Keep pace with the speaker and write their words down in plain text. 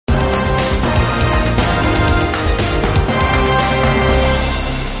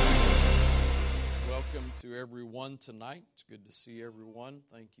everyone tonight. It's good to see everyone.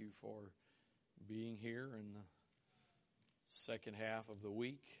 Thank you for being here in the second half of the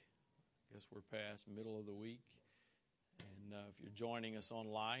week. I guess we're past middle of the week. And if you're joining us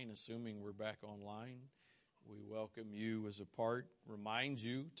online, assuming we're back online, we welcome you as a part. Remind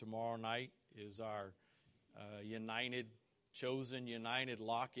you, tomorrow night is our chosen United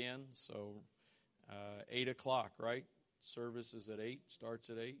lock-in. So 8 o'clock, right? Service is at 8,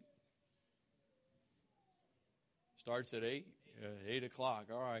 starts at 8. Starts at 8? 8 o'clock,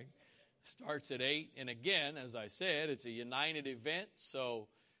 all right. Starts at 8. And again, as I said, it's a united event. So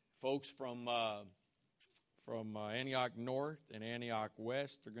folks from Antioch North and Antioch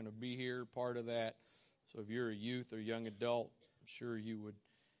West are going to be here, part of that. So if you're a youth or young adult, I'm sure you would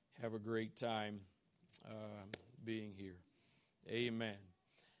have a great time being here. Amen.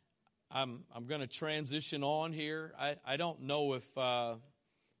 I'm going to transition on here. I don't know if,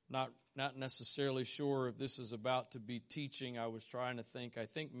 not necessarily sure if this is about to be teaching. I was trying to think. I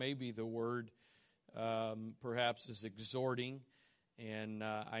think maybe the word perhaps is exhorting. And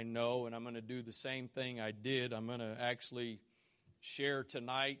I know, and I'm going to do the same thing I did. I'm going to actually share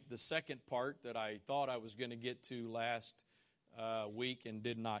tonight the second part that I thought I was going to get to last week and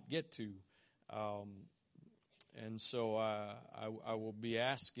did not get to. And so I will be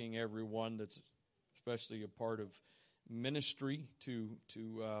asking everyone that's especially a part of ministry to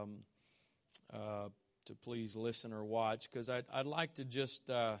please listen or watch, because I'd like to just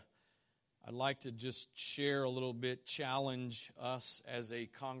share a little bit, challenge us as a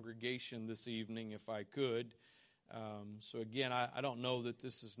congregation this evening, if I could. So again, I don't know that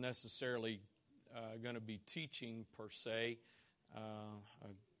this is necessarily going to be teaching per se. I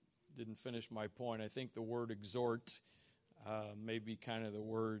didn't finish my point. I think the word exhort may be kind of the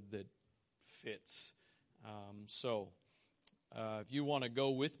word that fits. So if you want to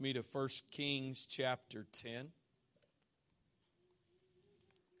go with me to 1 Kings chapter 10.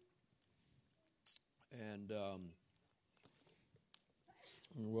 And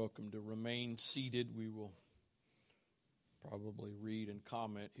you're welcome to remain seated. We will probably read and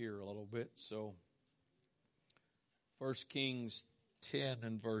comment here a little bit. So 1 Kings 10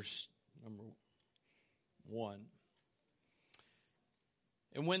 and verse number 1.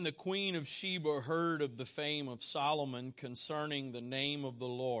 And when the queen of Sheba heard of the fame of Solomon concerning the name of the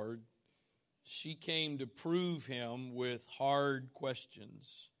Lord, she came to prove him with hard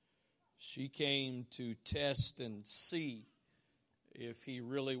questions. She came to test and see if he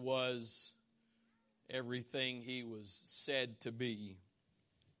really was everything he was said to be.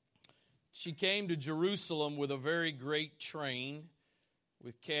 She came to Jerusalem with a very great train,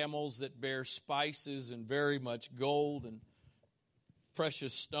 with camels that bear spices and very much gold and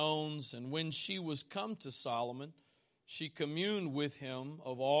precious stones. And when she was come to Solomon, she communed with him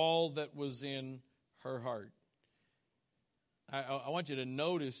of all that was in her heart. I want you to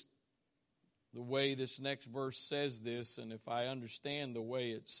notice the way this next verse says this, and if I understand the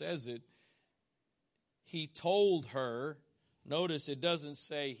way it says it, he told her. Notice it doesn't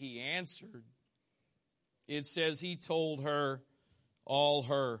say he answered. It says he told her all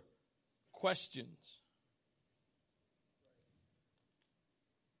her questions.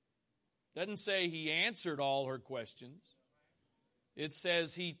 Doesn't say he answered all her questions. It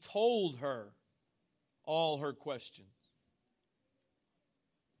says he told her all her questions.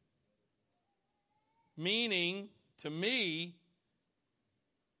 Meaning, to me,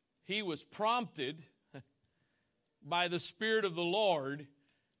 he was prompted by the Spirit of the Lord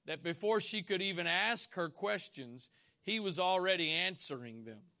that before she could even ask her questions, he was already answering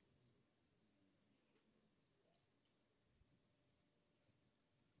them.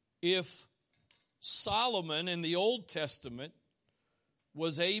 If Solomon in the Old Testament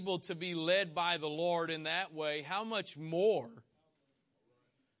was able to be led by the Lord in that way, how much more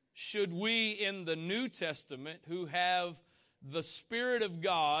should we in the New Testament, who have the Spirit of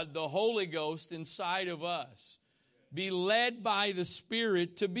God, the Holy Ghost inside of us, be led by the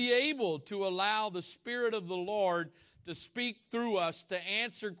Spirit to be able to allow the Spirit of the Lord to speak through us, to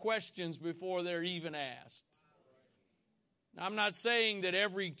answer questions before they're even asked? Now, I'm not saying that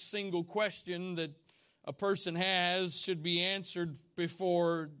every single question that a person has should be answered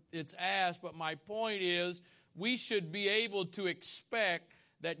before it's asked, but my point is we should be able to expect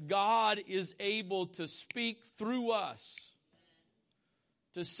that God is able to speak through us,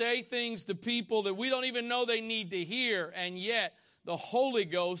 to say things to people that we don't even know they need to hear, and yet the Holy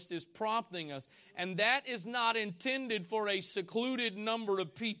Ghost is prompting us. And that is not intended for a secluded number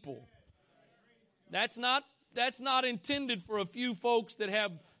of people. That's not intended for a few folks that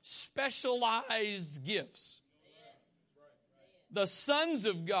have specialized gifts. The sons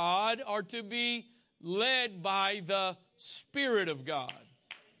of God are to be led by the Spirit of God.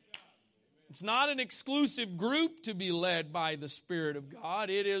 It's not an exclusive group to be led by the Spirit of God.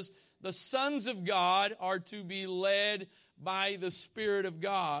 It is the sons of God are to be led by the Spirit of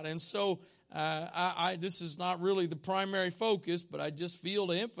God. And so this is not really the primary focus, but I just feel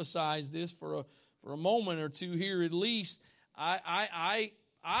to emphasize this for a moment or two here at least. I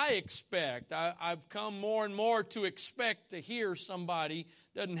expect, I've come more and more to expect to hear somebody.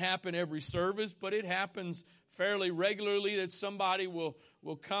 Doesn't happen every service, but it happens fairly regularly that somebody will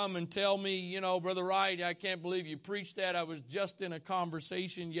come and tell me, you know, Brother Wright, I can't believe you preached that. I was just in a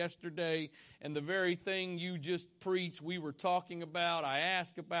conversation yesterday, and the very thing you just preached, we were talking about, I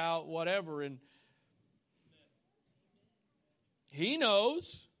asked about, whatever, and he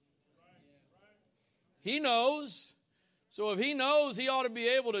knows. He knows. So if he knows, he ought to be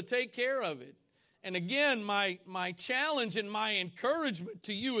able to take care of it. And again, my challenge and my encouragement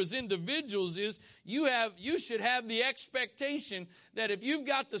to you as individuals is you should have the expectation that if you've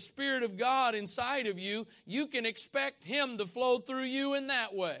got the Spirit of God inside of you, you can expect Him to flow through you in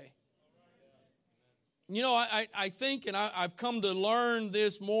that way. You know, I think, and I've come to learn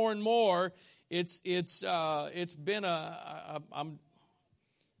this more and more. It's been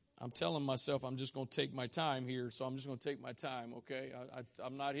I'm telling myself I'm just going to take my time here, so I'm just going to take my time. Okay,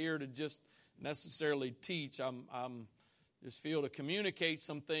 I'm not here to just necessarily teach. I'm just feel to communicate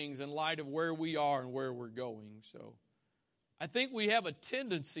some things in light of where we are and where we're going. So I think we have a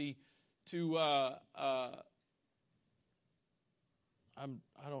tendency to I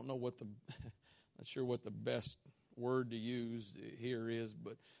don't know what not sure what the best word to use here is,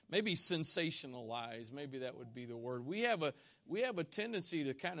 but maybe sensationalize. Maybe that would be the word. We have a tendency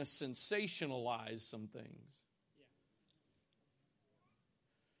to kind of sensationalize some things.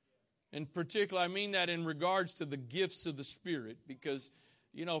 In particular, I mean that in regards to the gifts of the Spirit, because,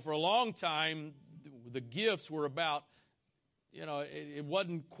 you know, for a long time, the gifts were about, you know, it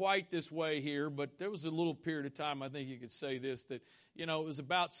wasn't quite this way here, but there was a little period of time, I think you could say this, that, you know, it was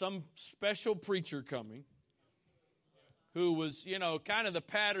about some special preacher coming who was, you know, kind of the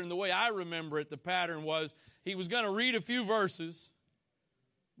pattern, the way I remember it, the pattern was he was going to read a few verses,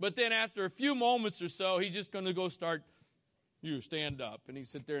 but then after a few moments or so, he's just going to go start, you stand up, and he'd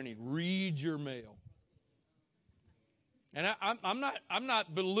sit there and he'd read your mail. And I'm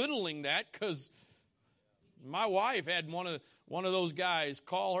not belittling that, because my wife had one of those guys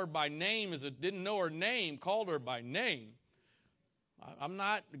call her by name as it didn't know her name, called her by name. I'm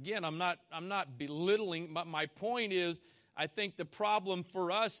not belittling, but my point is, I think the problem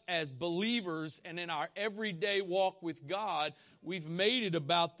for us as believers and in our everyday walk with God, we've made it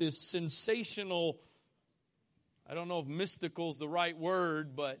about this sensational, I don't know if mystical is the right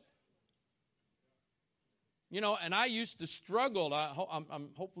word, but, you know, and I used to struggle. I'm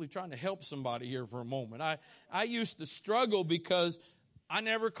hopefully trying to help somebody here for a moment. I used to struggle because I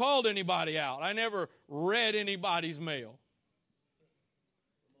never called anybody out. I never read anybody's mail.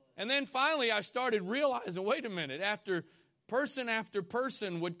 And then finally I started realizing, wait a minute, after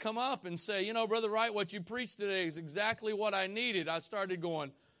person would come up and say, you know, Brother Wright, what you preached today is exactly what I needed. I started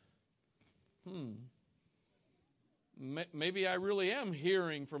going, maybe I really am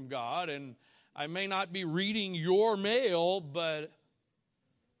hearing from God, and I may not be reading your mail, but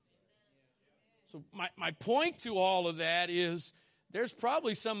so my point to all of that is there's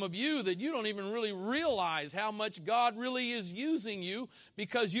probably some of you that you don't even really realize how much God really is using you,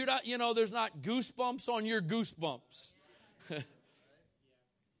 because you're not, you know, there's not goosebumps on your goosebumps.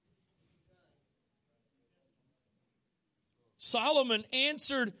 Solomon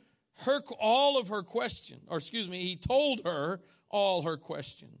answered all of her questions, or excuse me, he told her all her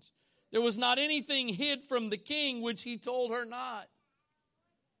questions. There was not anything hid from the king which he told her not.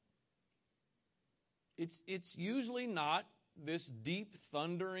 It's usually not this deep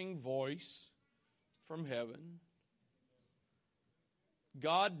thundering voice from heaven.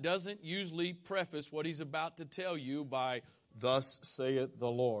 God doesn't usually preface what he's about to tell you by, "Thus saith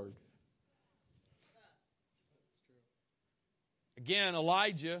the Lord." Again,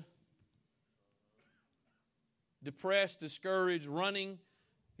 Elijah, depressed, discouraged, running.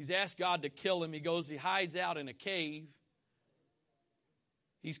 He's asked God to kill him. He hides out in a cave.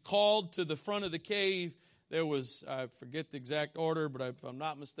 He's called to the front of the cave. There was, I forget the exact order, but if I'm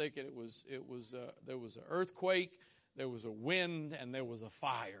not mistaken, there was an earthquake, there was a wind, and there was a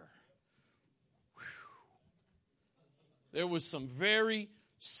fire. Whew. There was some very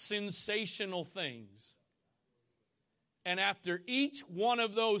sensational things. And after each one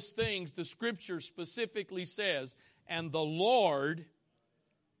of those things, the Scripture specifically says, and the Lord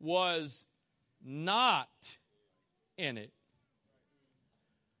was not in it.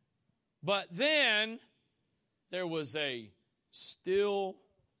 But then there was a still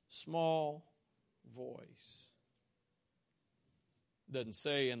small voice. Doesn't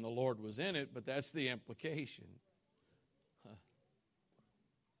say, and the Lord was in it, but that's the implication.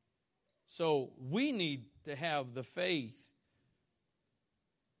 So we need to have the faith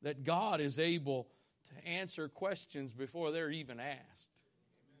that God is able to answer questions before they're even asked.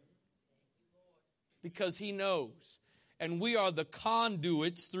 Because He knows. And we are the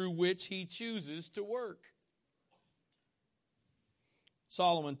conduits through which He chooses to work.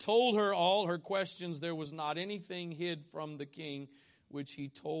 Solomon told her all her questions. There was not anything hid from the king which he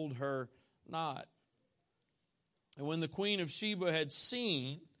told her not. And when the queen of Sheba had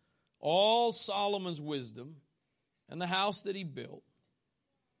seen all Solomon's wisdom and the house that he built,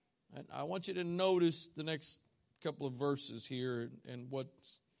 and I want you to notice the next couple of verses here, and what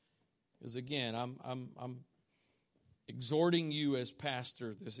is, again, I'm exhorting you as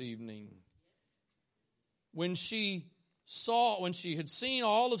pastor this evening. When she had seen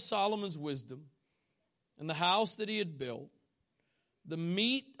all of Solomon's wisdom and the house that he had built, the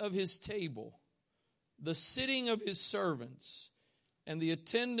meat of his table, the sitting of his servants, and the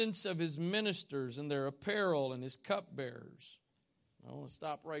attendance of his ministers and their apparel and his cupbearers. I want to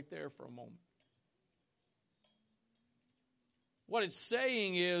stop right there for a moment. What it's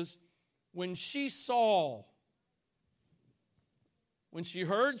saying is, when she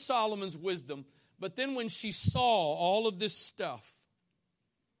heard Solomon's wisdom, but then when she saw all of this stuff,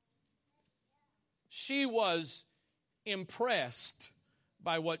 she was impressed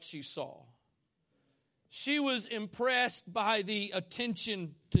by what she saw. She was impressed by the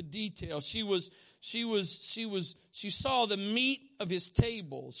attention to detail. She saw the meat of his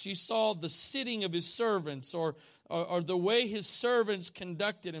table. She saw the sitting of his servants, or the way his servants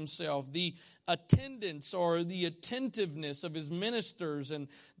conducted himself, the attendance or the attentiveness of his ministers and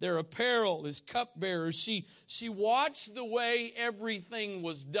their apparel, his cupbearers. She watched the way everything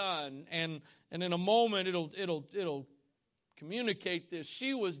was done, and in a moment it'll communicate this.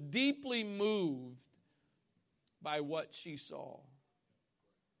 She was deeply moved by what she saw.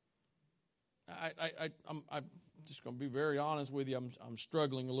 I'm just going to be very honest with you. I'm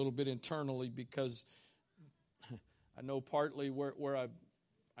struggling a little bit internally, because I know partly where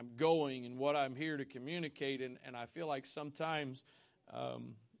I'm going and what I'm here to communicate, and I feel like sometimes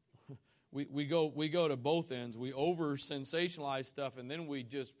we go to both ends. We over sensationalize stuff, and then we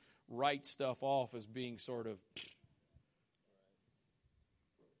just write stuff off as being sort of.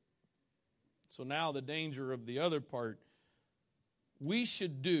 So now the danger of the other part. We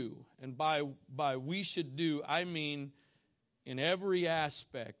should do, and by we should do, I mean in every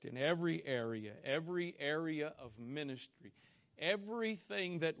aspect, in every area of ministry,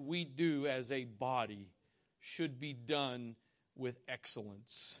 everything that we do as a body should be done with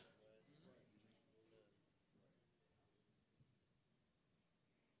excellence.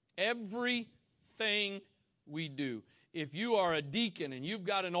 Everything we do. If you are a deacon and you've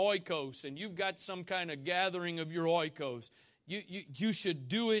got an oikos and you've got some kind of gathering of your oikos, you should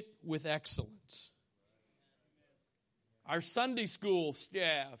do it with excellence. Our Sunday school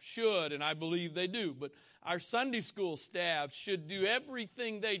staff should, and I believe they do, but our Sunday school staff should do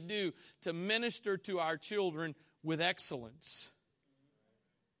everything they do to minister to our children with excellence.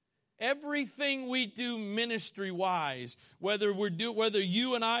 Everything we do ministry-wise, whether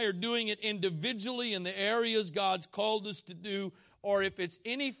you and I are doing it individually in the areas God's called us to do, or if it's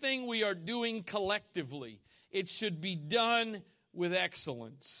anything we are doing collectively, it should be done with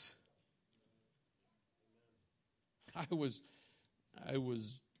excellence. I was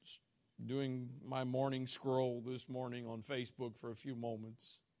doing my morning scroll this morning on Facebook for a few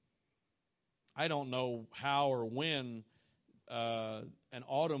moments. I don't know how or when an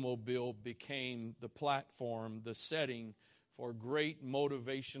automobile became the platform, the setting for great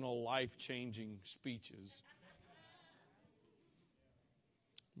motivational, life-changing speeches.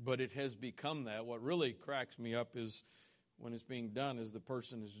 But it has become that. What really cracks me up is when it's being done is the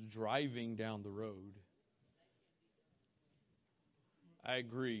person is driving down the road. I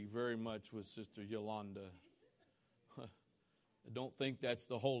agree very much with Sister Yolanda. I don't think that's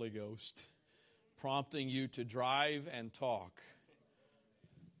the Holy Ghost prompting you to drive and talk.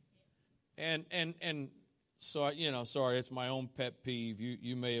 And so, sorry, it's my own pet peeve.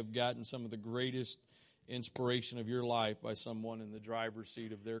 You may have gotten some of the greatest inspiration of your life by someone in the driver's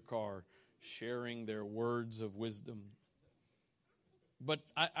seat of their car sharing their words of wisdom. But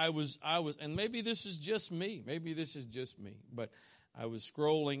I was, and maybe this is just me, but I was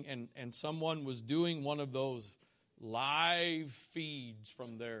scrolling and someone was doing one of those live feeds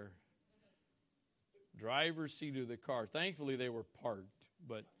from their driver's seat of the car. Thankfully, they were parked,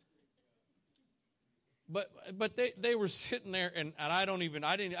 but But they were sitting there, and I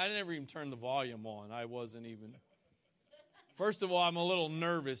never even turned the volume on. I wasn't even. First of all, I'm a little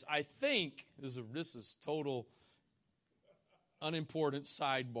nervous. I think this is total unimportant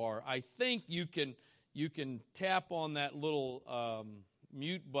sidebar. I think you can tap on that little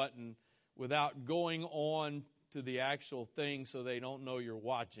mute button without going on to the actual thing, so they don't know you're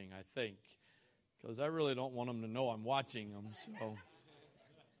watching. I think, because I really don't want them to know I'm watching them. So.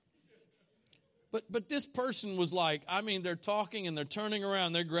 But this person was like, I mean, they're talking and they're turning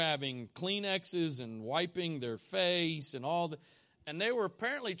around, they're grabbing Kleenexes and wiping their face and all and they were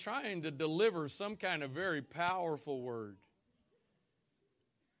apparently trying to deliver some kind of very powerful word.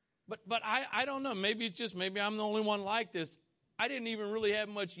 But I don't know, maybe I'm the only one like this. I didn't even really have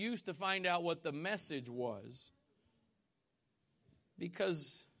much use to find out what the message was.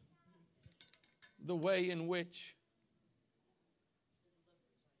 Because the way in which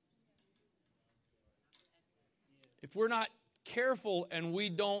if we're not careful and we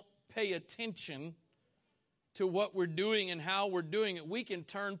don't pay attention to what we're doing and how we're doing it, we can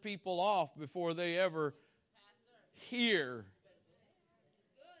turn people off before they ever hear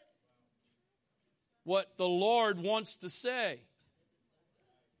what the Lord wants to say.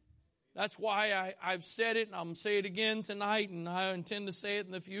 That's why I've said it, and I'm going to say it again tonight, and I intend to say it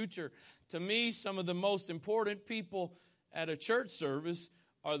in the future. To me, some of the most important people at a church service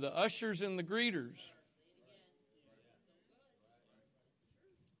are the ushers and the greeters.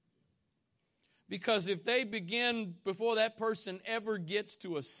 Because if they begin, before that person ever gets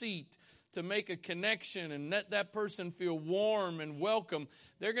to a seat, to make a connection and let that person feel warm and welcome,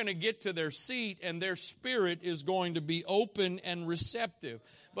 they're going to get to their seat and their spirit is going to be open and receptive.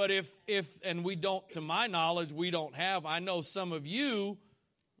 But if and we don't, to my knowledge, we don't have, I know some of you,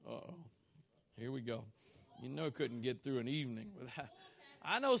 here we go. You know, couldn't get through an evening without.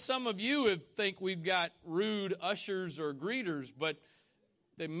 I know some of you think we've got rude ushers or greeters, but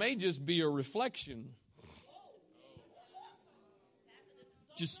they may just be a reflection.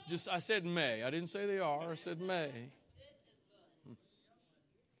 Just I said may. I didn't say they are. I said may.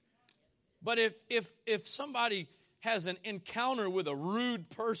 But if somebody has an encounter with a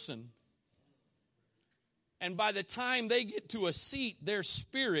rude person, and by the time they get to a seat, their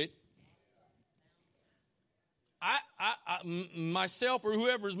spirit, myself or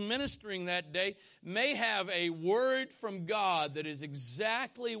whoever's ministering that day may have a word from God that is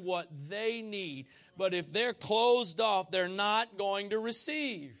exactly what they need. But if they're closed off, they're not going to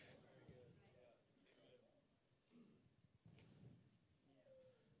receive.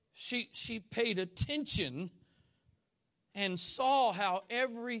 She paid attention and saw how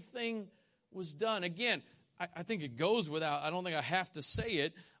everything was done. Again, I think it goes without, I don't think I have to say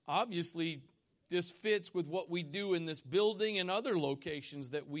it. Obviously, this fits with what we do in this building and other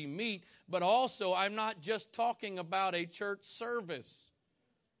locations that we meet. But also, I'm not just talking about a church service.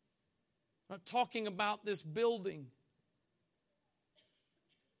 I'm not talking about this building.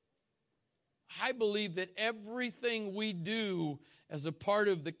 I believe that everything we do as a part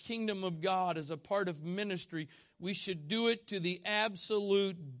of the kingdom of God, as a part of ministry, we should do it to the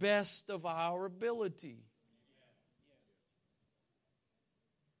absolute best of our ability.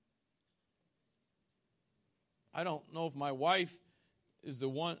 I don't know if my wife is the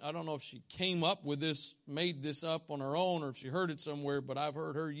one, I don't know if she came up with this, made this up on her own, or if she heard it somewhere, but I've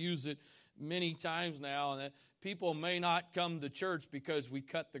heard her use it many times now, and that people may not come to church because we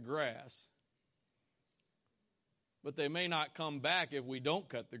cut the grass. But they may not come back if we don't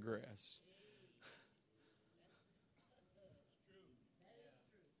cut the grass.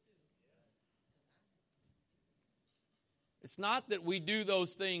 It's not that we do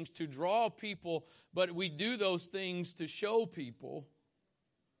those things to draw people, but we do those things to show people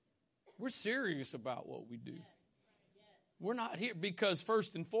we're serious about what we do. We're not here because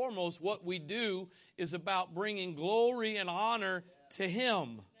first and foremost, what we do is about bringing glory and honor to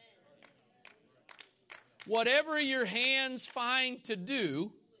Him. Whatever your hands find to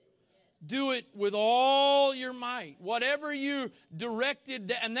do, do it with all your might. Whatever you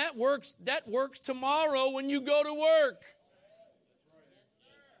directed, and that works tomorrow when you go to work.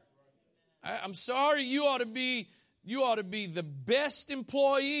 I'm sorry, you ought to be the best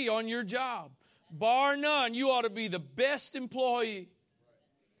employee on your job. Bar none, you ought to be the best employee.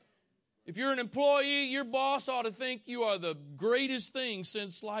 If you're an employee, your boss ought to think you are the greatest thing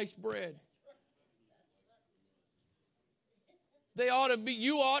since sliced bread. You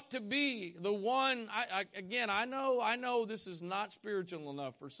ought to be the one. I know this is not spiritual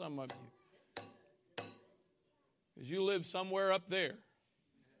enough for some of you. Because you live somewhere up there.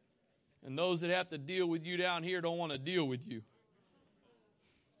 And those that have to deal with you down here don't want to deal with you.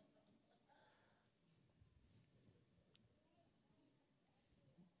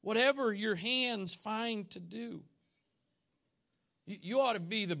 Whatever your hands find to do. You ought to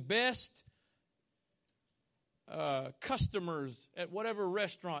be the best customers at whatever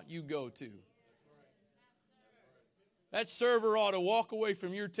restaurant you go to. That server ought to walk away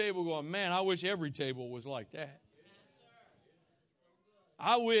from your table going, man, I wish every table was like that.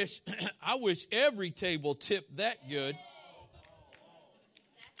 I wish every table tipped that good.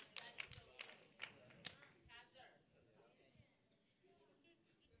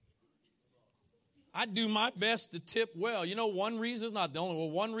 I do my best to tip well. You know, one reason, it's not the only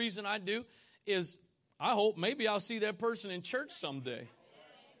one, one reason I do is I hope maybe I'll see that person in church someday.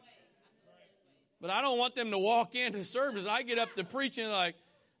 But I don't want them to walk into service. I get up to preaching like,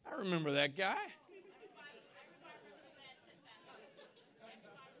 I remember that guy.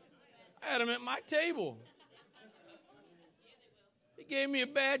 I had him at my table. He gave me a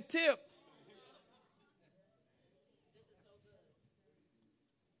bad tip.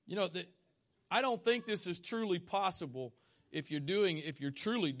 You know, I don't think this is truly possible if you're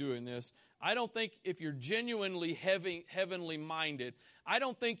truly doing this. I don't think if you're genuinely heavenly minded, I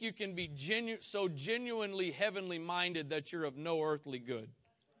don't think you can be so genuinely heavenly minded that you're of no earthly good.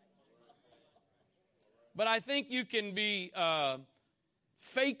 But I think you can be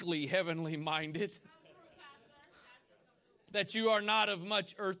fakely heavenly minded that you are not of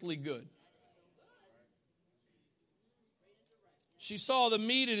much earthly good. She saw the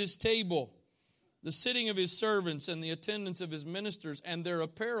meat at his table, the sitting of his servants and the attendance of his ministers and their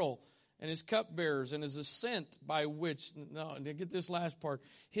apparel and his cupbearers and his ascent by which, get this last part,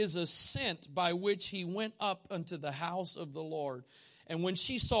 his ascent by which he went up unto the house of the Lord. And when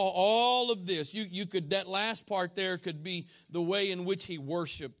she saw all of this, you could, that last part there could be the way in which he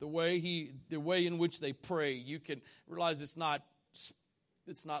worshiped, the way in which they pray. You can realize it's not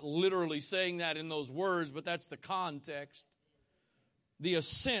literally saying that in those words, but that's the context. The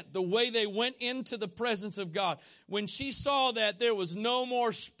ascent, the way they went into the presence of God. When she saw that there was no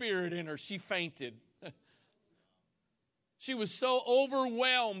more spirit in her, she fainted. She was so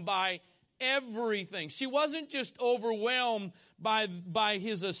overwhelmed by everything. She wasn't just overwhelmed by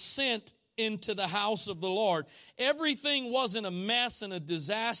his ascent into the house of the Lord. Everything wasn't a mess and a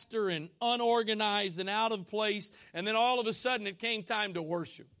disaster and unorganized and out of place. And then all of a sudden it came time to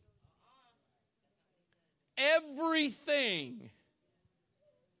worship. Everything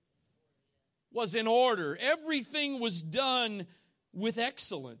was in order. Everything was done with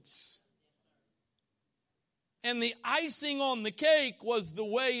excellence. And the icing on the cake was the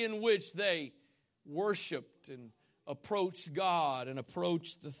way in which they worshiped and approached God and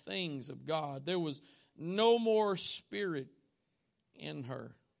approached the things of God. There was no more spirit in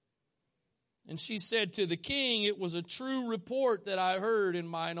her. And she said to the king, it was a true report that I heard in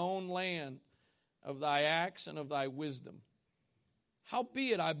mine own land of thy acts and of thy wisdom.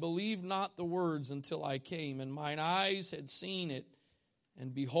 Howbeit I believed not the words until I came, and mine eyes had seen it,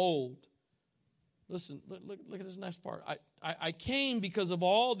 and behold. Listen, look at this next part. I came because of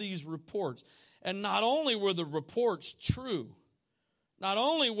all these reports. And not only were the reports true, not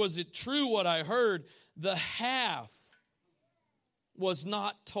only was it true what I heard, the half was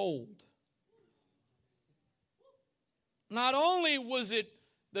not told. Not only was it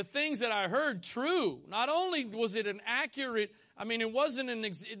the things that I heard true, not only was it an accurate, it wasn't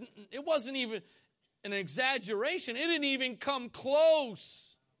even an exaggeration. It didn't even come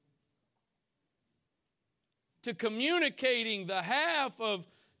close to communicating the half of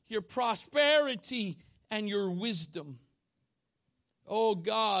your prosperity and your wisdom. Oh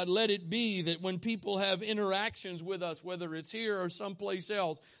God, let it be that when people have interactions with us, whether it's here or someplace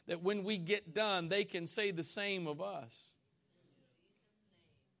else, that when we get done, they can say the same of us.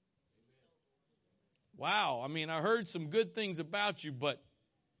 Wow, I heard some good things about you, but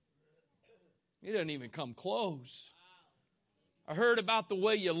it doesn't even come close. I heard about the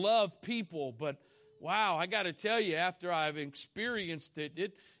way you love people, but wow, I got to tell you, after I've experienced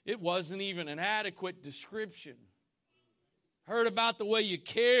it, it wasn't even an adequate description. Heard about the way you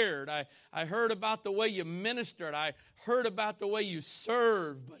cared. I heard about the way you ministered. I heard about the way you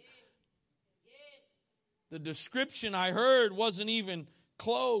served. But the description I heard wasn't even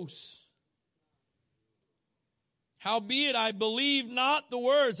close. Howbeit I believed not the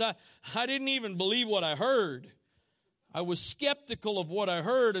words. I didn't even believe what I heard. I was skeptical of what I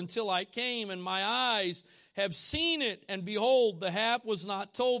heard until I came, and my eyes have seen it. And behold, the half was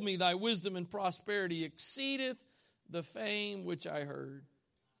not told me. Thy wisdom and prosperity exceedeth the fame which I heard.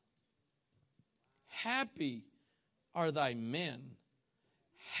 Happy are thy men,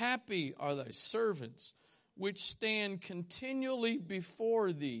 happy are thy servants, which stand continually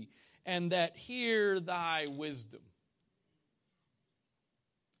before thee, and that hear thy wisdom.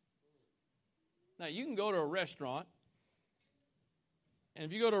 Now, you can go to a restaurant, and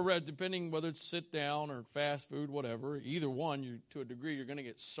if you go to a restaurant, depending whether it's sit down or fast food, whatever, either one, to a degree, you're going to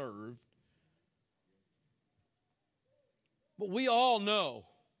get served. But we all know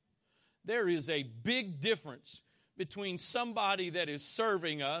there is a big difference between somebody that is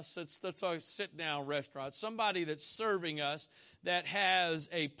serving us, that's our sit-down restaurant, somebody that's serving us that has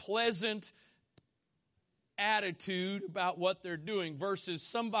a pleasant attitude about what they're doing versus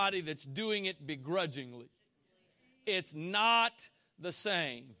somebody that's doing it begrudgingly. It's not the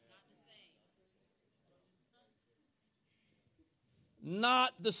same.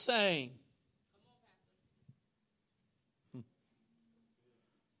 Not the same.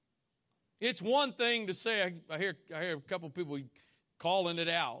 It's one thing to say, I hear a couple people calling it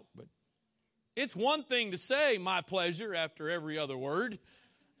out, but it's one thing to say my pleasure after every other word.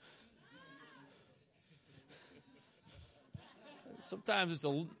 Sometimes it's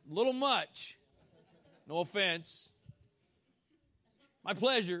a little much. No offense. My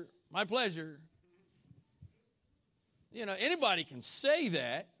pleasure, my pleasure. You know, anybody can say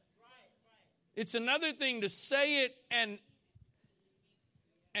that. It's another thing to say it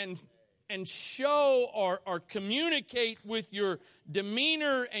and show or communicate with your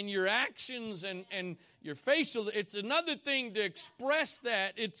demeanor and your actions and your facial. It's another thing to express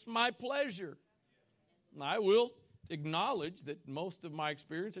that. It's my pleasure. I will acknowledge that most of my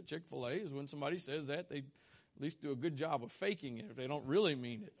experience at Chick-fil-A is when somebody says that, they at least do a good job of faking it if they don't really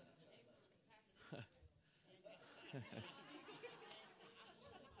mean it.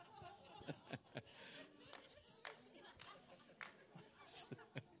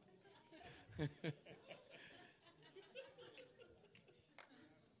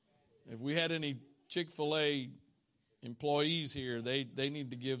 If we had any Chick-fil-A employees here, they need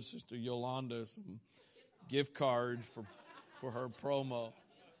to give Sister Yolanda some gift cards for her promo.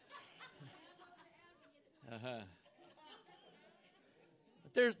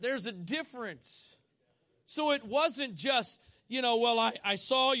 But there's a difference. So it wasn't just, I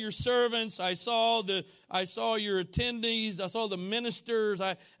saw your servants, I saw your attendees, I saw the ministers,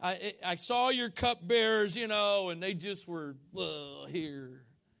 I saw your cupbearers, and they just were here.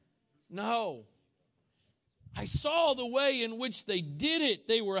 No. I saw the way in which they did it.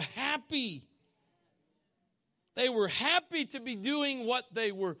 They were happy. They were happy to be doing what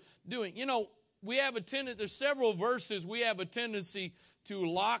they were doing. We have there's several verses we have a tendency to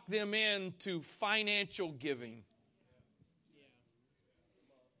lock them into financial giving.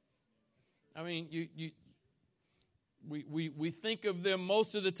 I mean, we think of them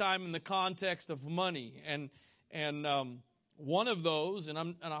most of the time in the context of money, and one of those,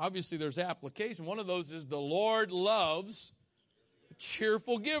 and obviously there's application. One of those is the Lord loves a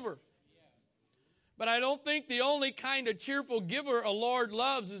cheerful giver. But I don't think the only kind of cheerful giver a Lord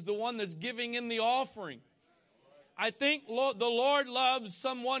loves is the one that's giving in the offering. I think the Lord loves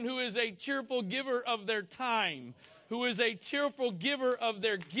someone who is a cheerful giver of their time, who is a cheerful giver of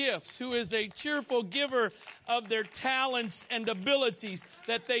their gifts, who is a cheerful giver of their talents and abilities,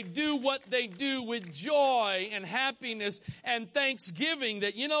 that they do what they do with joy and happiness and thanksgiving,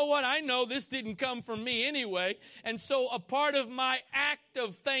 that, I know this didn't come from me anyway, and so a part of my act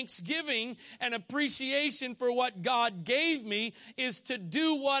of thanksgiving and appreciation for what God gave me is to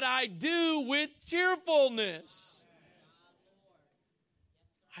do what I do with cheerfulness.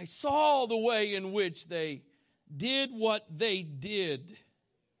 I saw the way in which they did what they did.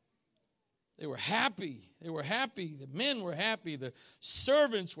 They were happy. They were happy. The men were happy. The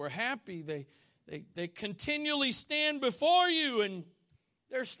servants were happy. They continually stand before you and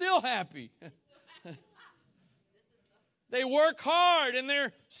they're still happy. They work hard and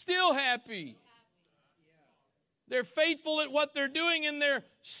they're still happy. They're faithful at what they're doing and they're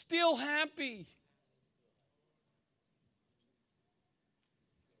still happy.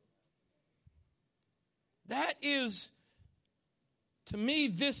 That is, to me,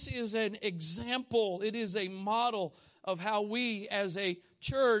 this is an example. It is a model of how we as a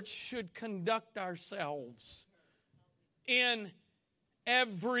church should conduct ourselves in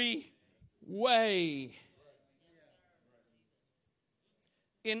every way.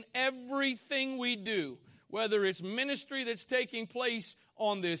 In everything we do, whether it's ministry that's taking place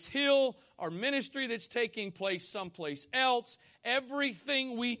on this hill or ministry that's taking place someplace else,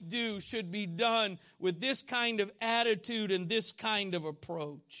 everything we do should be done with this kind of attitude and this kind of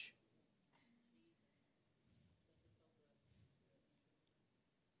approach.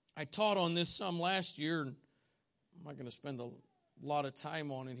 I taught on this some last year, and I'm not going to spend a lot of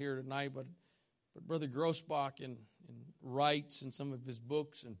time on it here tonight, but Brother Grossbach and writes in some of his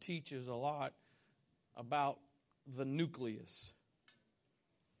books and teaches a lot about the nucleus.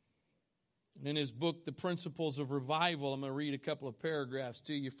 And in his book, The Principles of Revival, I'm going to read a couple of paragraphs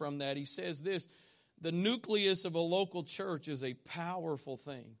to you from that. He says this: the nucleus of a local church is a powerful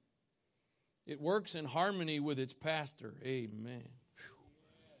thing. It works in harmony with its pastor. Amen.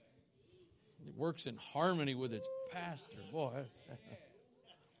 It works in harmony with its pastor. Boy,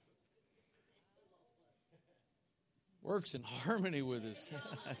 works in harmony with his.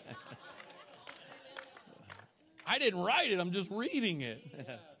 I didn't write it, I'm just reading it.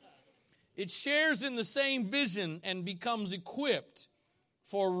 It shares in the same vision and becomes equipped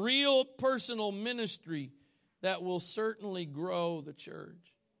for real personal ministry that will certainly grow the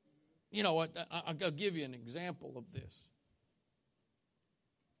church. You know what? I'll give you an example of this.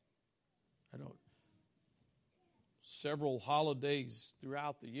 Several holidays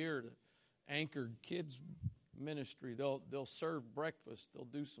throughout the year, the Anchored Kids Ministry, they'll serve breakfast. They'll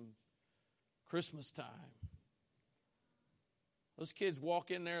do some Christmas time. Those kids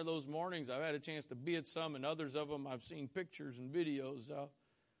walk in there those mornings. I've had a chance to be at some, and others of them I've seen pictures and videos of.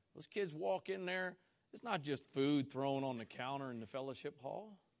 Those kids walk in there. It's not just food thrown on the counter in the fellowship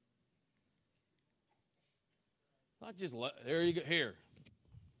hall. Not just, there you go, here.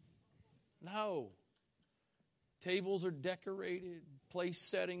 No. Tables are decorated. Place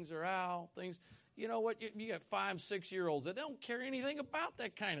settings are out. Things. You know what? You got 5, 6-year-olds that don't care anything about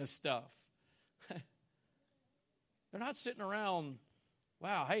that kind of stuff. They're not sitting around,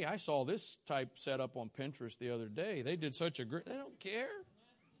 wow, hey, I saw this type set up on Pinterest the other day. They did such a great, they don't care.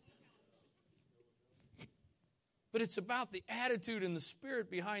 But it's about the attitude and the spirit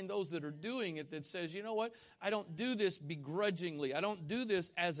behind those that are doing it that says, you know what, I don't do this begrudgingly. I don't do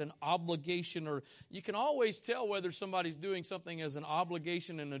this as an obligation. Or you can always tell whether somebody's doing something as an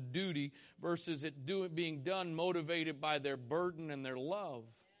obligation and a duty versus it being done motivated by their burden and their love.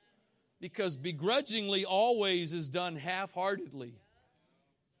 Because begrudgingly always is done half-heartedly.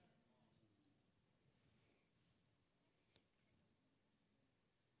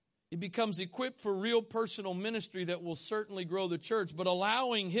 It becomes equipped for real personal ministry that will certainly grow the church. But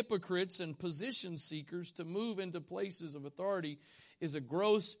allowing hypocrites and position seekers to move into places of authority is a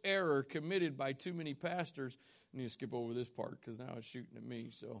gross error committed by too many pastors. I need to skip over this part because now it's shooting at me.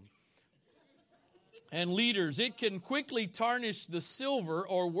 And leaders, it can quickly tarnish the silver,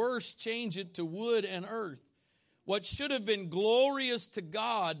 or worse, change it to wood and earth. What should have been glorious to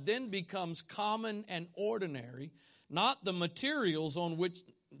God then becomes common and ordinary, not the materials on which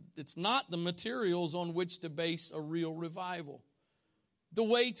to base a real revival. The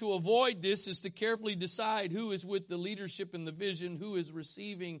way to avoid this is to carefully decide who is with the leadership and the vision, who is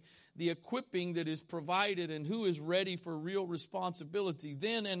receiving the equipping that is provided, and who is ready for real responsibility.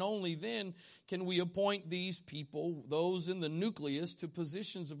 Then and only then can we appoint these people, those in the nucleus, to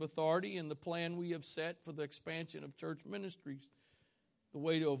positions of authority in the plan we have set for the expansion of church ministries. The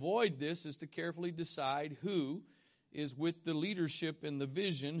way to avoid this is to carefully decide who is with the leadership and the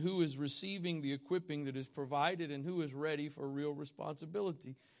vision, who is receiving the equipping that is provided, and who is ready for real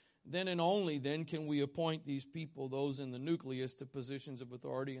responsibility. Then and only then can we appoint these people, those in the nucleus, to positions of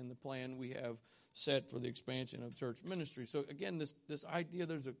authority in the plan we have set for the expansion of church ministry. So again, this idea,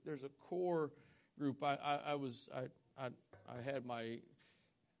 there's a core group. I had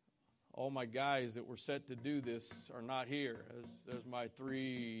all my guys that were set to do this are not here. There's my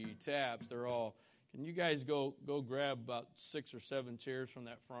 3 tabs. They're all. Can you guys go grab about 6 or 7 chairs from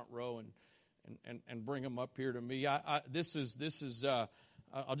that front row and bring them up here to me? This is.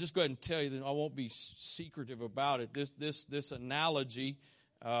 I'll just go ahead and tell you that I won't be secretive about it. This analogy,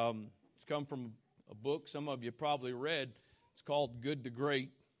 it's come from a book some of you probably read. It's called Good to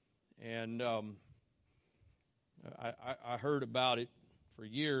Great, and I heard about it for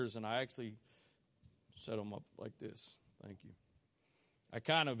years, and I actually set them up like this. Thank you. I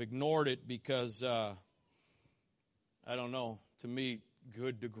kind of ignored it because, I don't know, to me,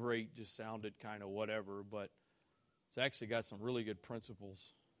 good to great just sounded kind of whatever, but it's actually got some really good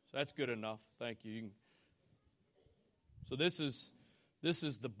principles. So that's good enough. Thank you. So this is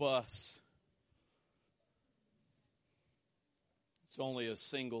the bus. It's only a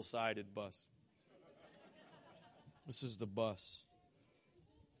single-sided bus. This is the bus.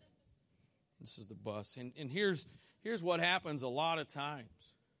 This is the bus. And here's what happens a lot of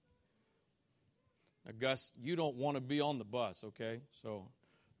times. Now, Gus, you don't want to be on the bus, okay? So,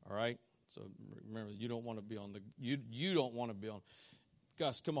 all right? So remember, you don't want to be on the you don't want to be on.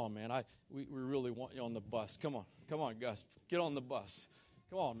 Gus, come on, man. We really want you on the bus. Come on, Gus. Get on the bus.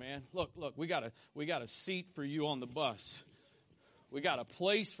 Come on, man. Look, we got a seat for you on the bus. We got a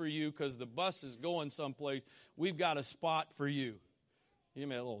place for you because the bus is going someplace. We've got a spot for you. You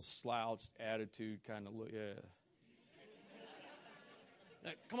may have a little slouched attitude kind of look, yeah.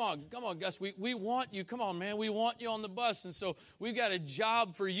 Come on, Gus. We want you. Come on, man. We want you on the bus. And so we've got a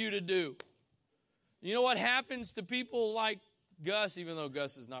job for you to do. You know what happens to people like Gus, even though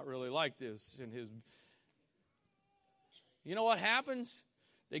Gus is not really like this in his... You know what happens?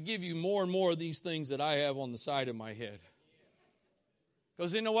 They give you more and more of these things that I have on the side of my head.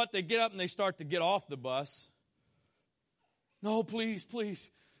 Because you know what? They get up and they start to get off the bus. No, please, please,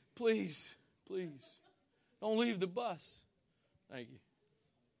 please, please. Don't leave the bus. Thank you.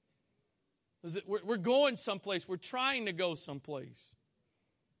 We're going someplace. We're trying to go someplace.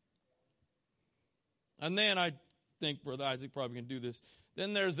 And then I think Brother Isaac probably can do this.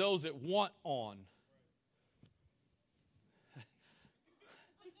 Then there's those that want on.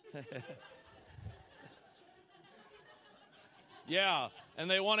 Yeah, and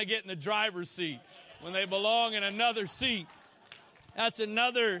they want to get in the driver's seat when they belong in another seat. That's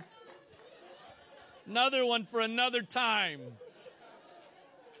another one for another time.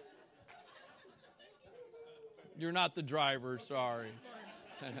 You're not the driver, sorry.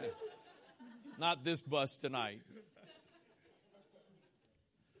 Not this bus tonight.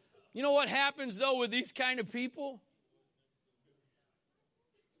 You know what happens, though, with these kind of people?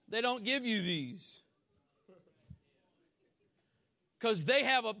 They don't give you these. Because they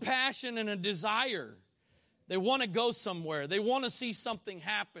have a passion and a desire. They want to go somewhere. They want to see something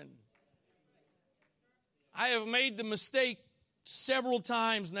happen. I have made the mistake several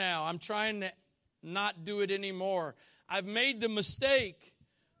times now. I'm trying to not do it anymore. I've made the mistake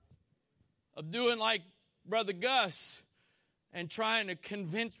of doing like Brother Gus and trying to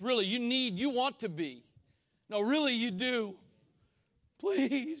convince, really, you want to be. No, really, you do.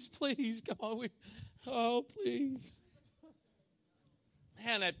 Please, please, come on. Oh, please.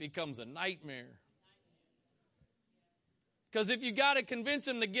 Man, that becomes a nightmare. Because if you got to convince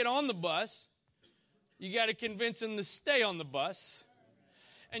him to get on the bus, you got to convince him to stay on the bus.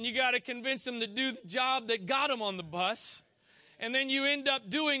 And you got to convince him to do the job that got him on the bus. And then you end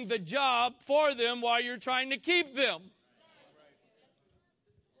up doing the job for them while you're trying to keep them.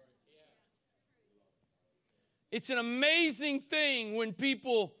 It's an amazing thing when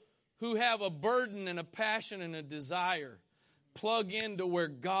people who have a burden and a passion and a desire plug into where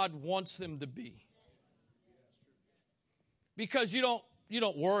God wants them to be. Because you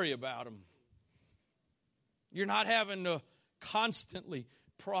don't worry about them. You're not having to constantly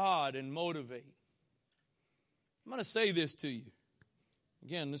prod and motivate. I'm going to say this to you.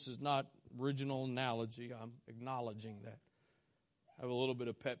 Again, this is not original analogy. I'm acknowledging that. I have a little bit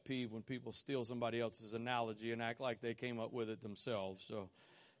of pet peeve when people steal somebody else's analogy and act like they came up with it themselves. So,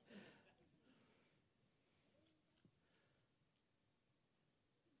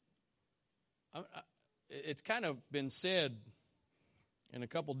 it's kind of been said in a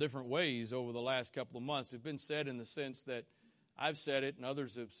couple different ways over the last couple of months. It's been said in the sense that I've said it and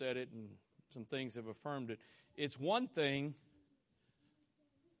others have said it and some things have affirmed it. It's one thing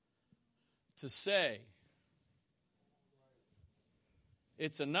to say.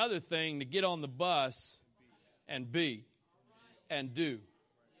 It's another thing to get on the bus and be and do.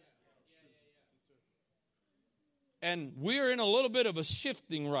 And we're in a little bit of a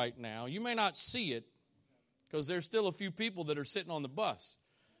shifting right now. You may not see it because there's still a few people that are sitting on the bus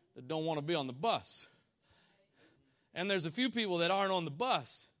that don't want to be on the bus. And there's a few people that aren't on the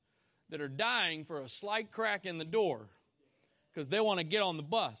bus that are dying for a slight crack in the door because they want to get on the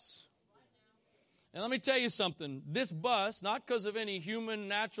bus. And let me tell you something. This bus, not because of any human,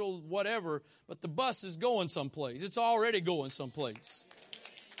 natural, whatever, but the bus is going someplace. It's already going someplace.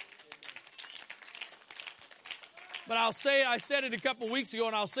 But I said it a couple weeks ago,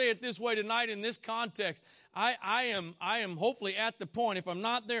 and I'll say it this way tonight in this context. I am hopefully at the point. If I'm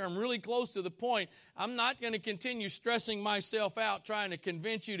not there, I'm really close to the point. I'm not going to continue stressing myself out trying to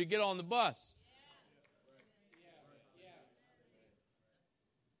convince you to get on the bus.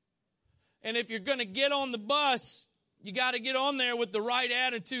 And if you're going to get on the bus, you got to get on there with the right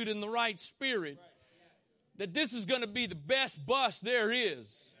attitude and the right spirit. That this is going to be the best bus there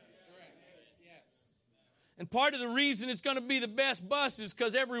is. And part of the reason it's going to be the best bus is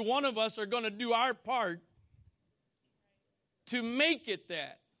because every one of us are going to do our part to make it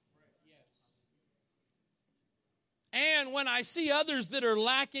that. And when I see others that are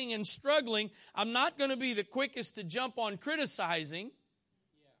lacking and struggling, I'm not going to be the quickest to jump on criticizing.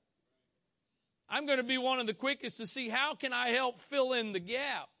 I'm going to be one of the quickest to see how can I help fill in the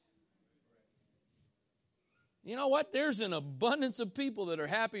gap. You know what? There's an abundance of people that are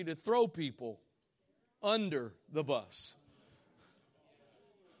happy to throw people under the bus.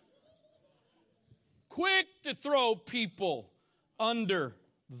 Quick to throw people under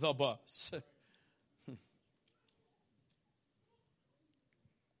the bus.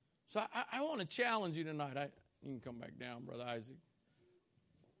 So I want to challenge you tonight. You can come back down, Brother Isaac.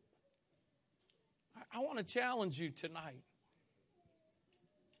 I want to challenge you tonight.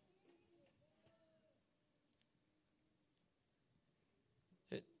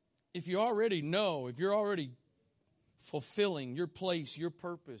 If you already know, if you're already fulfilling your place, your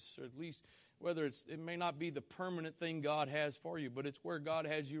purpose, or at least whether it may not be the permanent thing God has for you, but it's where God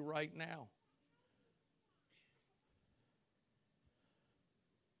has you right now.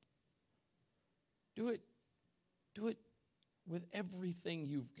 Do it with everything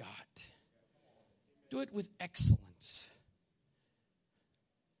you've got. Do it with excellence.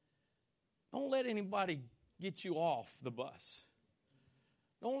 Don't let anybody get you off the bus.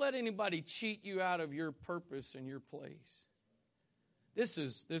 Don't let anybody cheat you out of your purpose and your place. This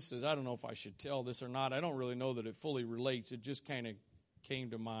is, I don't know if I should tell this or not. I don't really know that it fully relates. It just kind of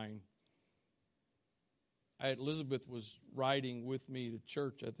came to mind. Elizabeth was riding with me to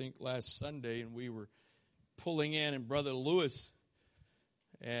church, I think, last Sunday, and we were pulling in, and Brother Lewis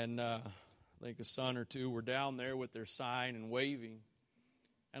and I think a son or two were down there with their sign and waving.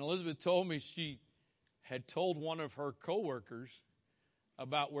 And Elizabeth told me she had told one of her coworkers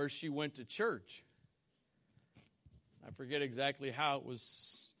about where she went to church. I forget exactly how it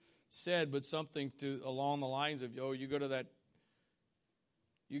was said, but something along the lines of, "Oh, you go to that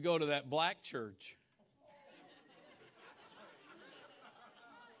black church."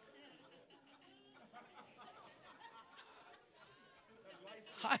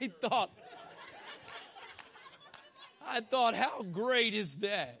 I thought, how great is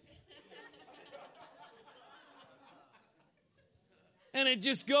that? And it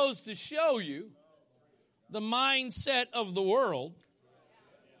just goes to show you the mindset of the world,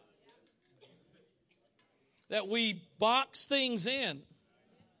 that we box things in.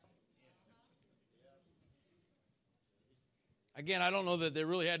 Again, I don't know that they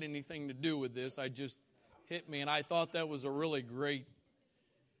really had anything to do with this. I just hit me, and I thought that was a really great.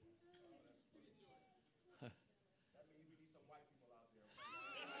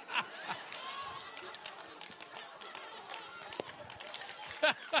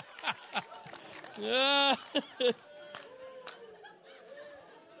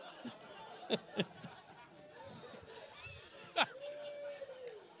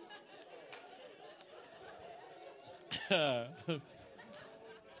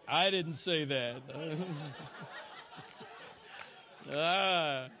 I didn't say that.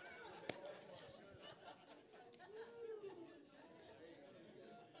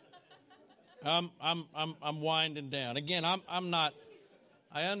 I'm winding down. Again, I'm not.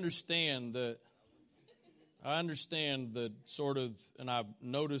 I understand the sort of, and I've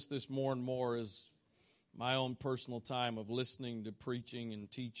noticed this more and more as my own personal time of listening to preaching and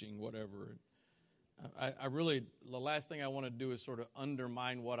teaching, whatever. I really, the last thing I want to do is sort of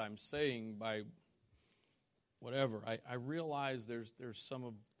undermine what I'm saying by whatever. I realize there's some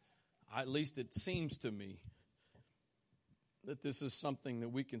of, at least it seems to me, that this is something that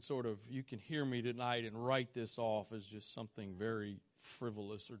we can sort of, you can hear me tonight and write this off as just something very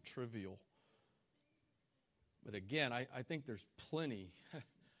frivolous or trivial. But again, I think there's plenty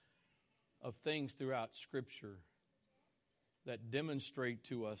of things throughout Scripture that demonstrate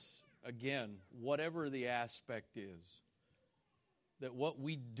to us, again, whatever the aspect is, that what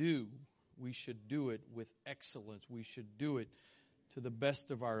we do, we should do it with excellence. We should do it to the best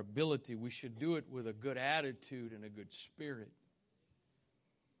of our ability. We should do it with a good attitude and a good spirit.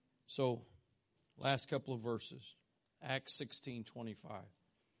 So, last couple of verses. Acts 16:25.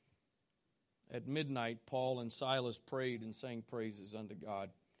 At midnight, Paul and Silas prayed and sang praises unto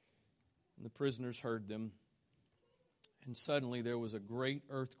God. And the prisoners heard them. And suddenly there was a great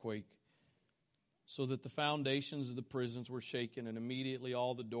earthquake, so that the foundations of the prisons were shaken, and immediately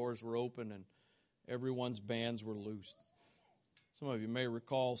all the doors were open, and everyone's bands were loosed. Some of you may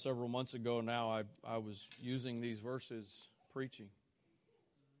recall several months ago now, I was using these verses preaching,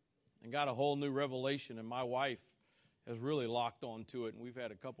 and got a whole new revelation, and my wife has really locked on to it, and we've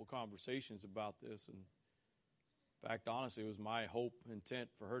had a couple conversations about this. And in fact, honestly, it was my hope, intent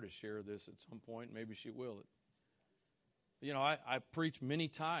for her to share this at some point. Maybe she will. You know, I preached many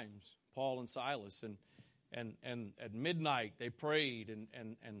times, Paul and Silas, and at midnight they prayed and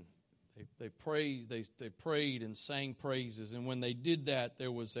they prayed and sang praises. And when they did that,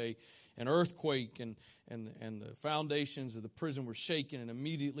 there was an earthquake, and the foundations of the prison were shaken, and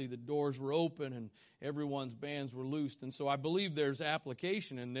immediately the doors were open and everyone's bands were loosed. And so I believe there's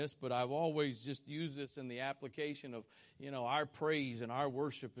application in this, but I've always just used this in the application of, you know, our praise and our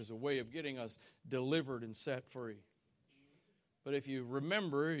worship as a way of getting us delivered and set free. But if you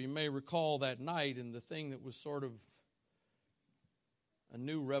remember, you may recall that night, and the thing that was sort of, a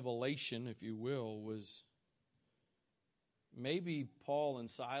new revelation, if you will, was maybe Paul and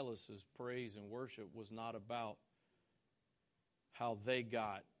Silas's praise and worship was not about how they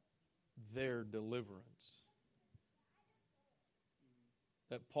got their deliverance.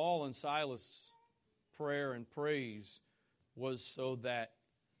 That Paul and Silas' prayer and praise was so that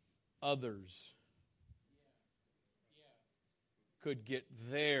others could get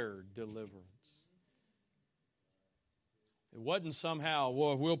their deliverance. It wasn't somehow,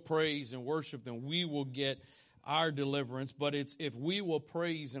 well, if we'll praise and worship, then we will get our deliverance. But it's if we will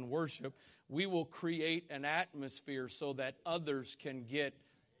praise and worship, we will create an atmosphere so that others can get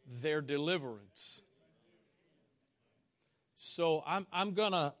their deliverance. So I'm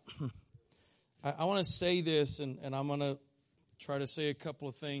gonna, I want to say this, and I'm gonna try to say a couple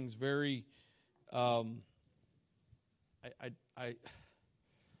of things very. I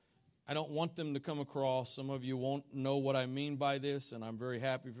don't want them to come across. Some of you won't know what I mean by this, and I'm very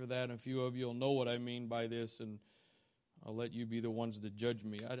happy for that. And a few of you will know what I mean by this, and I'll let you be the ones to judge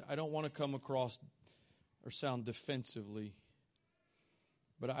me. I don't want to come across or sound defensively,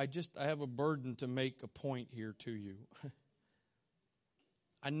 but I have a burden to make a point here to you.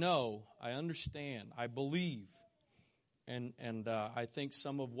 I know, I understand, I believe, and I think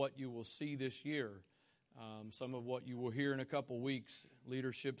some of what you will see this year, some of what you will hear in a couple weeks,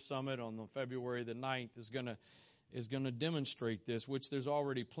 Leadership Summit on February the 9th is going to demonstrate this, which there's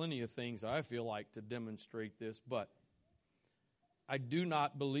already plenty of things I feel like to demonstrate this, but I do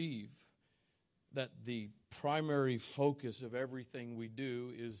not believe that the primary focus of everything we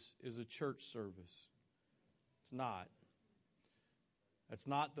do is a church service. It's not. That's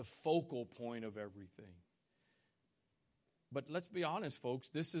not the focal point of everything. But let's be honest, folks,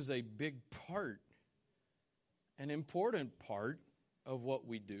 this is a big part, an important part of what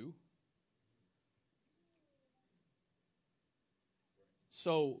we do.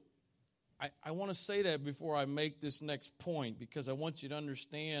 So I want to say that before I make this next point, because I want you to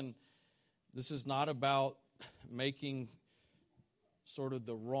understand this is not about making sort of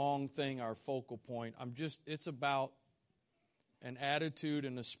the wrong thing our focal point. It's about an attitude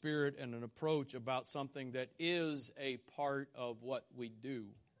and a spirit and an approach about something that is a part of what we do.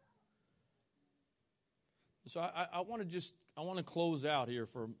 So I want to close out here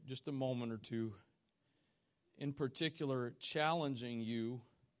for just a moment or two, in particular challenging you,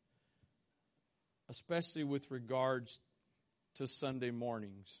 especially with regards to Sunday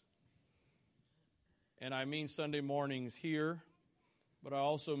mornings. And I mean Sunday mornings here, but I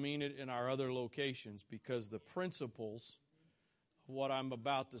also mean it in our other locations, because the principles of what I'm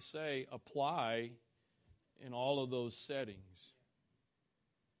about to say apply in all of those settings.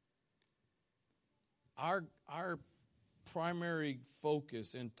 Our primary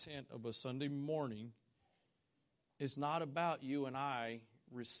focus, intent of a Sunday morning is not about you and I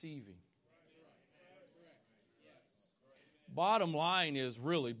receiving. Bottom line is,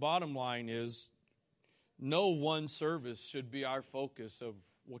 no one service should be our focus of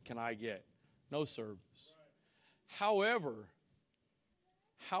what can I get. No service. However,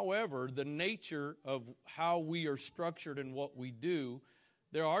 the nature of how we are structured and what we do,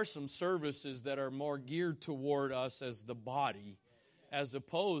 there are some services that are more geared toward us as the body, as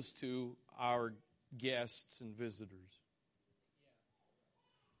opposed to our guests and visitors.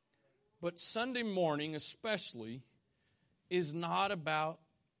 But Sunday morning especially is not about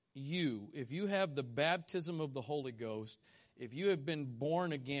you. If you have the baptism of the Holy Ghost, if you have been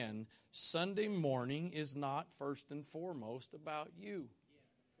born again, Sunday morning is not first and foremost about you.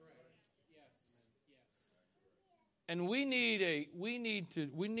 And we need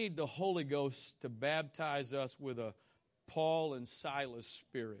the Holy Ghost to baptize us with a Paul and Silas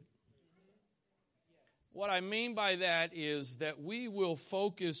spirit. What I mean by that is that we will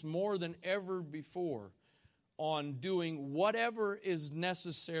focus more than ever before on doing whatever is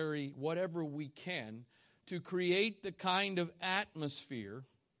necessary, whatever we can, to create the kind of atmosphere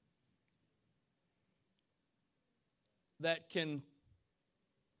that can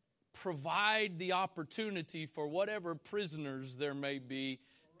provide the opportunity for whatever prisoners there may be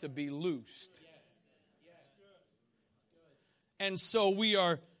to be loosed. And so we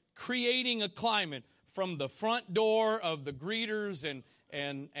are creating a climate from the front door of the greeters, and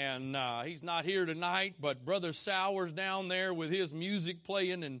he's not here tonight, but Brother Sowers down there with his music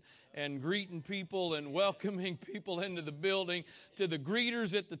playing and greeting people and welcoming people into the building, to the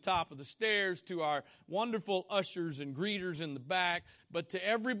greeters at the top of the stairs, to our wonderful ushers and greeters in the back, but to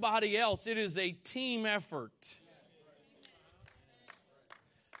everybody else, it is a team effort.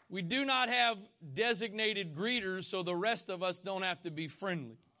 We do not have designated greeters so the rest of us don't have to be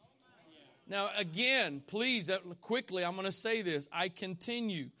friendly. Now, again, please, quickly, I'm going to say this. I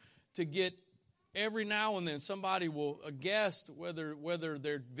continue to get every now and then somebody a guest, whether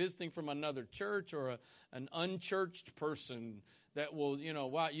they're visiting from another church or an unchurched person that will,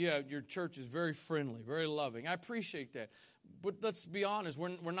 wow, your church is very friendly, very loving. I appreciate that. But let's be honest,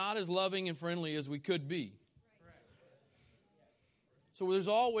 we're not as loving and friendly as we could be. So there's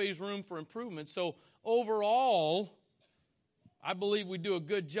always room for improvement. So overall, I believe we do a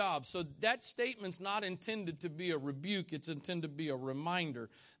good job. So that statement's not intended to be a rebuke. It's intended to be a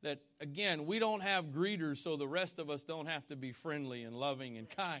reminder that, again, we don't have greeters, so the rest of us don't have to be friendly and loving and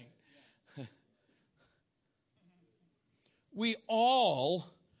kind. We all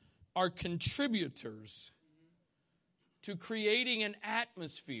are contributors to creating an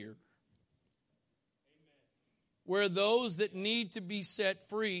atmosphere where those that need to be set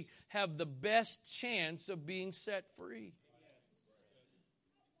free have the best chance of being set free.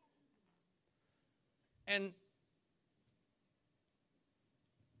 And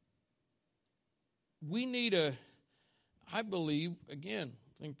we need I believe, again,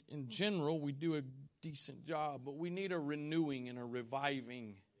 I think in general we do a decent job, but we need a renewing and a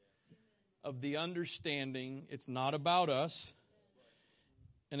reviving of the understanding it's not about us,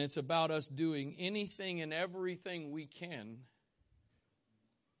 and it's about us doing anything and everything we can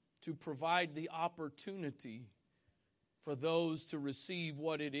to provide the opportunity for those to receive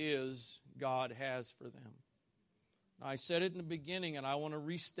what it is God has for them. Now, I said it in the beginning, and I want to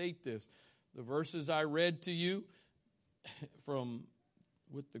restate this. The verses I read to you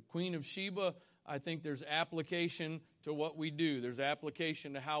with the Queen of Sheba, I think there's application to what we do. There's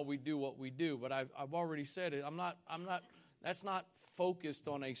application to how we do what we do. But I've already said it. That's not focused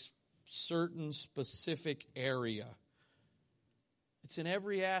on a certain specific area. It's in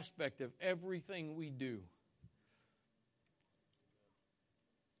every aspect of everything we do.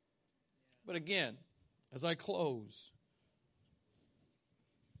 But again, as I close,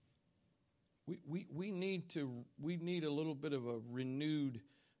 we need a little bit of a renewed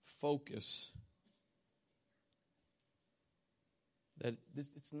focus. That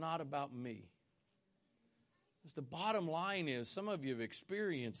it's not about me. Because the bottom line is, some of you have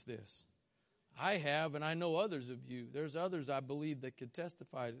experienced this. I have, and I know others of you. There's others, I believe, that could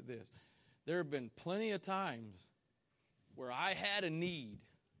testify to this. There have been plenty of times where I had a need.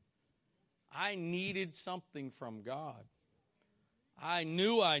 I needed something from God. I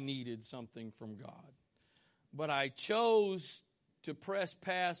knew I needed something from God. But I chose to press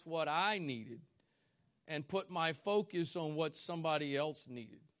past what I needed and put my focus on what somebody else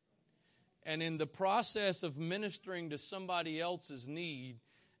needed. And in the process of ministering to somebody else's need,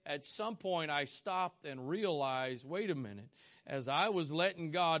 at some point I stopped and realized, wait a minute, as I was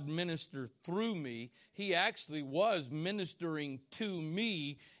letting God minister through me, He actually was ministering to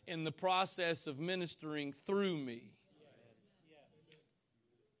me in the process of ministering through me.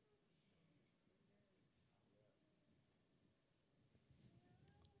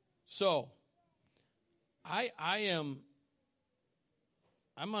 So, I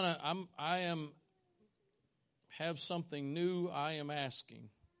have something new I am asking.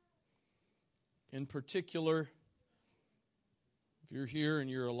 In particular, if you're here and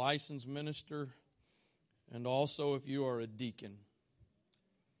you're a licensed minister, and also if you are a deacon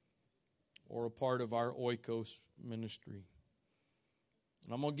or a part of our oikos ministry.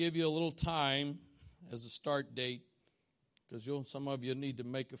 And I'm going to give you a little time as a start date, because some of you need to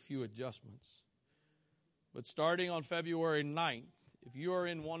make a few adjustments. But starting on February 9th, if you are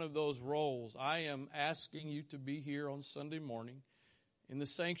in one of those roles, I am asking you to be here on Sunday morning in the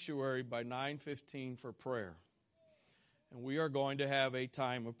sanctuary by 9:15 for prayer. And we are going to have a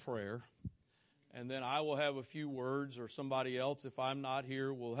time of prayer. And then I will have a few words, or somebody else, if I'm not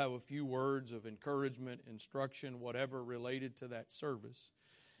here, will have a few words of encouragement, instruction, whatever related to that service.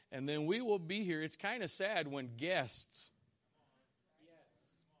 And then we will be here. It's kind of sad when guests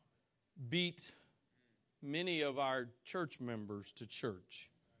beat many of our church members to church.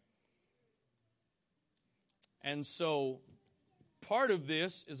 And so part of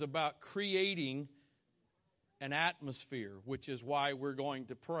this is about creating an atmosphere, which is why we're going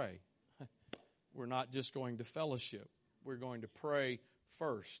to pray. We're not just going to fellowship. We're going to pray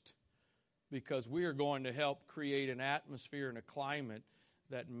first, because we are going to help create an atmosphere and a climate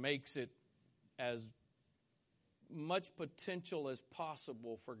that makes it as much potential as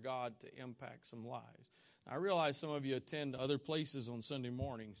possible for God to impact some lives. I realize some of you attend other places on Sunday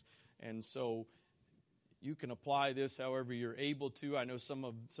mornings, and so you can apply this however you're able to. I know some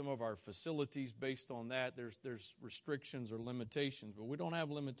of our facilities, based on that, there's restrictions or limitations, but we don't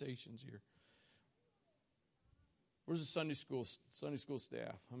have limitations here. Where's the Sunday school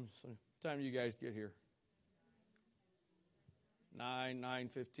staff? What time do you guys get here?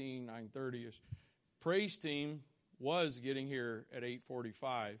 9:15, 9:30ish. Praise team was getting here at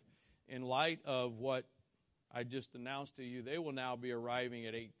 8:45. In light of what I just announced to you, they will now be arriving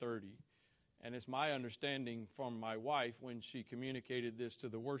at 8:30. And it's my understanding from my wife when she communicated this to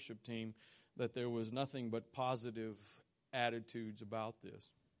the worship team that there was nothing but positive attitudes about this.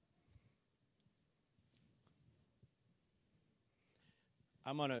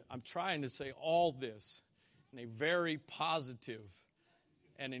 I'm trying to say all this in a very positive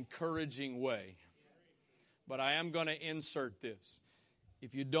and encouraging way. But I am going to insert this.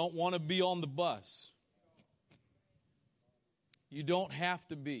 If you don't want to be on the bus, you don't have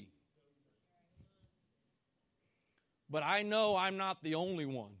to be. But I know I'm not the only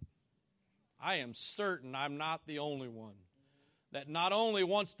one. I am certain I'm not the only one that not only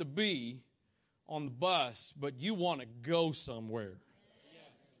wants to be on the bus, but you want to go somewhere.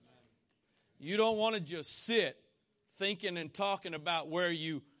 You don't want to just sit thinking and talking about where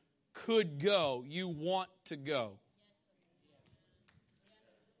you could go. You want to go.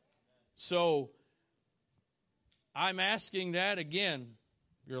 So I'm asking that again.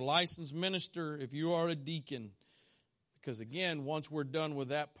 If you're a licensed minister, if you are a deacon, because again, once we're done with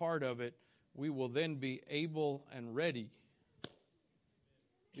that part of it, we will then be able and ready.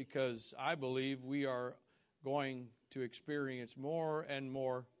 Because I believe we are going to experience more and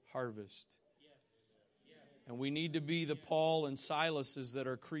more harvest. And we need to be the Paul and Silases that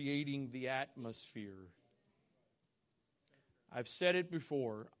are creating the atmosphere. I've said it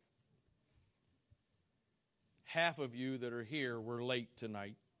before. Half of you that are here were late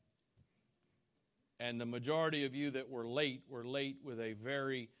tonight. And the majority of you that were late with a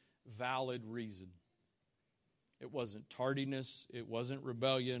very valid reason. It wasn't tardiness. It wasn't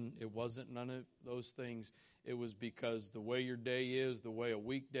rebellion. It wasn't none of those things. It was because the way your day is, the way a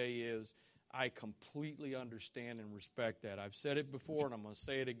weekday is, I completely understand and respect that. I've said it before, and I'm going to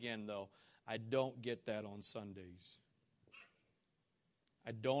say it again, though. I don't get that on Sundays.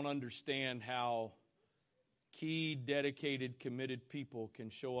 I don't understand how key, dedicated, committed people can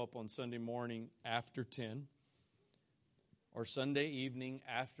show up on Sunday morning after 10 or Sunday evening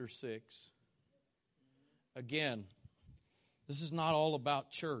after 6. Again, this is not all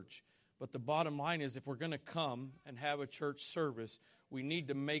about church, but the bottom line is if we're going to come and have a church service, we need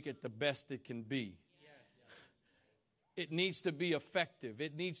to make it the best it can be. It needs to be effective.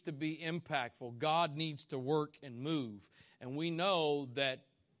 It needs to be impactful. God needs to work and move. And we know that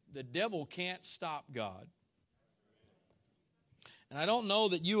the devil can't stop God. And I don't know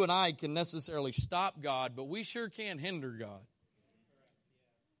that you and I can necessarily stop God, but we sure can hinder God.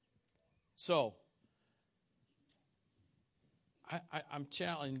 So, I'm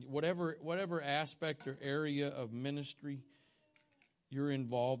challenging whatever aspect or area of ministry you're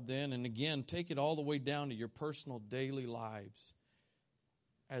involved in. And again, take it all the way down to your personal daily lives.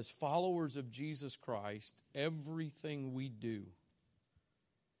 As followers of Jesus Christ, everything we do.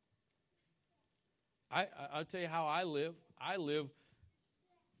 I'll tell you how I live. I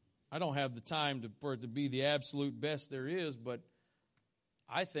don't have the time for it to be the absolute best there is, but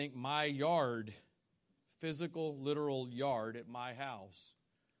I think my yard, physical, literal yard at my house,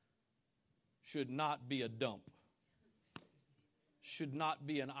 should not be a dump. Should not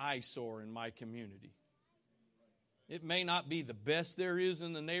be an eyesore in my community. It may not be the best there is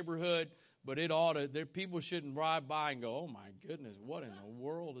in the neighborhood, but it ought to. People shouldn't ride by and go, "Oh my goodness, what in the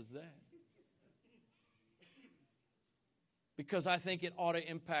world is that?" Because I think it ought to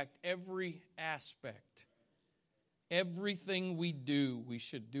impact every aspect. Everything we do, we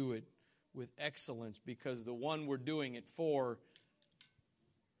should do it with excellence, because the one we're doing it for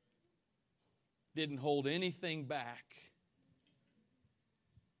didn't hold anything back.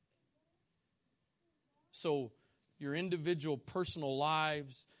 So your individual personal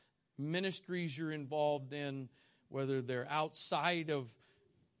lives, ministries you're involved in, whether they're outside of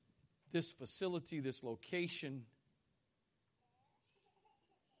this facility, this location,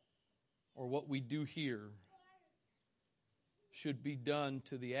 or what we do here, should be done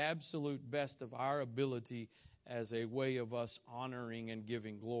to the absolute best of our ability as a way of us honoring and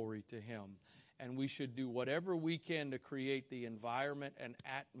giving glory to Him. And we should do whatever we can to create the environment and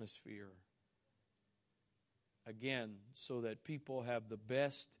atmosphere, again, so that people have the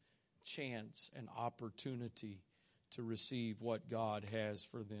best chance and opportunity to receive what God has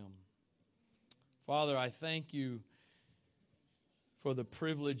for them. Father, I thank you for the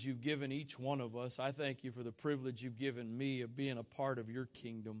privilege you've given each one of us. I thank you for the privilege you've given me of being a part of your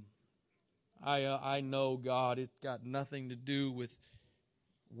kingdom. I know, God, it's got nothing to do with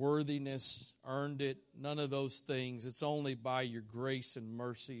worthiness, earned it, none of those things. It's only by your grace and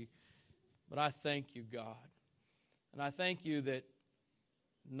mercy But I thank you, God. And I thank you that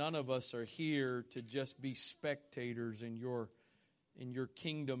none of us are here to just be spectators in your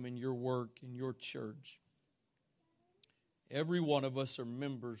kingdom, in your work, in your church. Every one of us are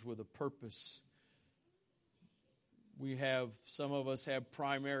members with a purpose. Some of us have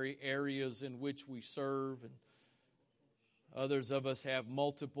primary areas in which we serve, and others of us have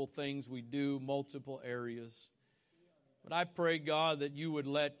multiple things we do, multiple areas. But I pray, God, that you would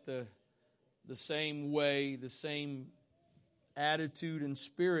let the same way, the same attitude and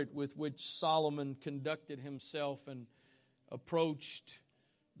spirit with which Solomon conducted himself and approached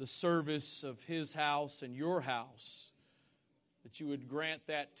the service of his house and your house, that you would grant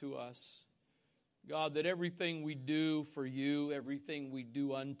that to us. God, that everything we do for you, everything we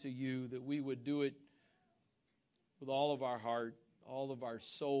do unto you, that we would do it with all of our heart, all of our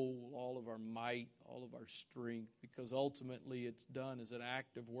soul, all of our might, all of our strength, because ultimately it's done as an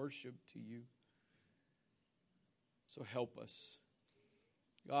act of worship to you. So help us.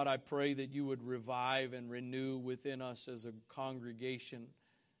 God, I pray that you would revive and renew within us as a congregation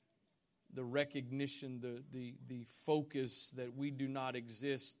the recognition, the focus that we do not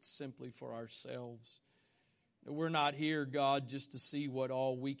exist simply for ourselves. That we're not here, God, just to see what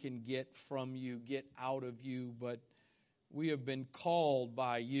all we can get from you, get out of you, but we have been called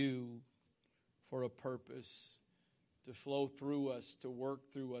by you for a purpose, to flow through us, to work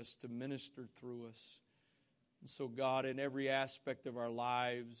through us, to minister through us. And so, God, in every aspect of our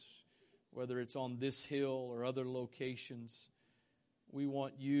lives, whether it's on this hill or other locations, we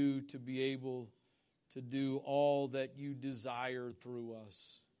want you to be able to do all that you desire through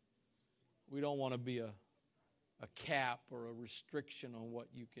us. We don't want to be a cap or a restriction on what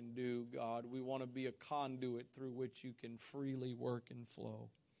you can do, God. We want to be a conduit through which you can freely work and flow.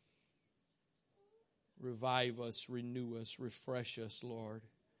 Revive us, renew us, refresh us, Lord.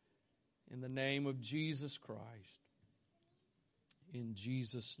 In the name of Jesus Christ. In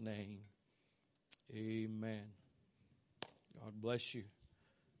Jesus' name. Amen. God bless you.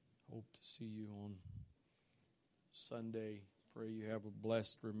 Hope to see you on Sunday. Pray you have a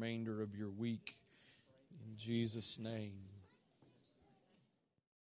blessed remainder of your week. In Jesus' name.